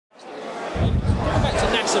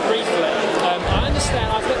NASA briefly. I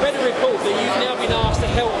understand, I've read a report that you've now been asked to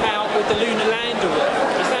help out with the lunar lander work.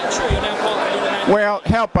 Is that true? You're now part of the lunar lander? Well,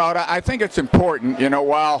 help out. I think it's important. You know,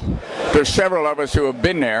 while there's several of us who have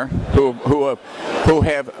been there, who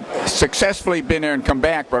have successfully been there and come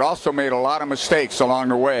back, but also made a lot of mistakes along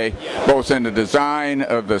the way, both in the design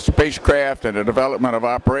of the spacecraft and the development of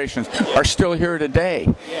operations, are still here today.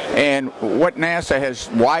 And what NASA has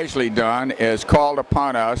wisely done is called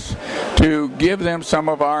upon us to give them some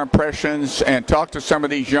of our impressions and talk to some of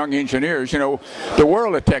these young engineers. You know, the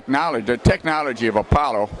world of technology, the technology of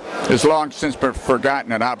Apollo has long since been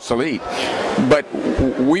forgotten and obsolete. But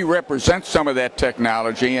we represent some of that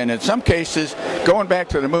technology, and in some cases, going back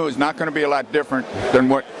to the moon is not going to be a lot different than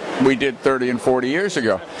what we did 30 and 40 years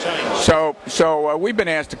ago. So we've been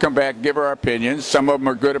asked to come back and give our opinions. Some of them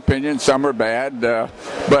are good opinions, some are bad.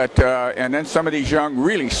 And then some of these young,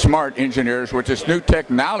 really smart engineers with this new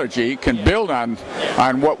technology can build on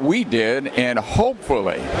what we did and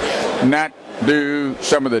hopefully not do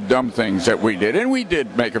some of the dumb things that we did. And we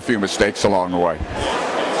did make a few mistakes along the way.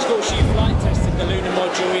 Of course, you flight tested the lunar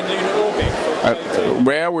module in lunar orbit.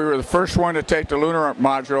 Well, we were the first one to take the lunar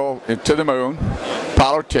module to the moon,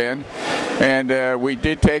 Apollo 10, and we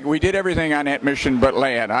did everything on that mission but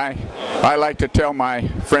land. I like to tell my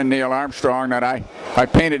friend Neil Armstrong that I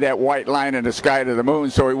painted that white line in the sky to the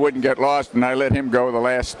moon so he wouldn't get lost, and I let him go the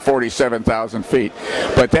last 47,000 feet.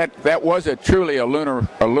 But that was truly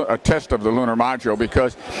a test of the lunar module,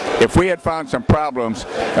 because if we had found some problems,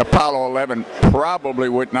 Apollo 11 probably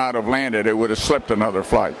would not have landed. It would have slipped another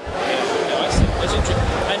flight. That's interesting.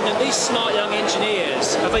 And these smart young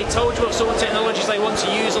engineers, have they told you what sort of technologies they want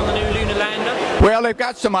to use on the new lunar lander? Well, they've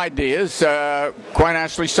got some ideas. Quite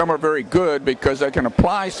honestly, some are very good because they can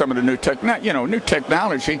apply some of the new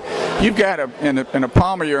technology. You've got in the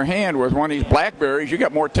palm of your hand with one of these BlackBerries, you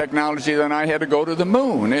got more technology than I had to go to the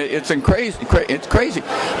moon. It's crazy.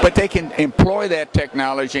 But they can employ that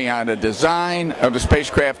technology on the design of the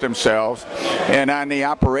spacecraft themselves and on the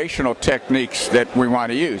operational techniques that we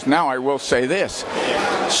want to use. Now, I will say this.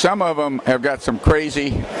 Some of them have got some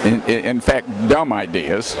crazy, in fact, dumb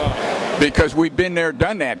ideas, because we've been there,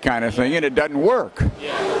 done that kind of thing, and it doesn't work,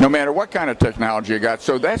 no matter what kind of technology you got.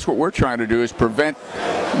 So that's what we're trying to do, is prevent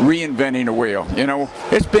reinventing the wheel. You know,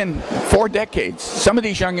 it's been 4 decades. Some of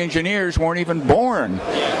these young engineers weren't even born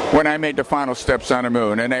when I made the final steps on the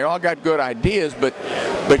moon, and they all got good ideas, but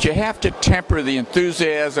you have to temper the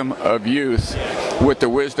enthusiasm of youth with the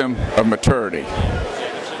wisdom of maturity.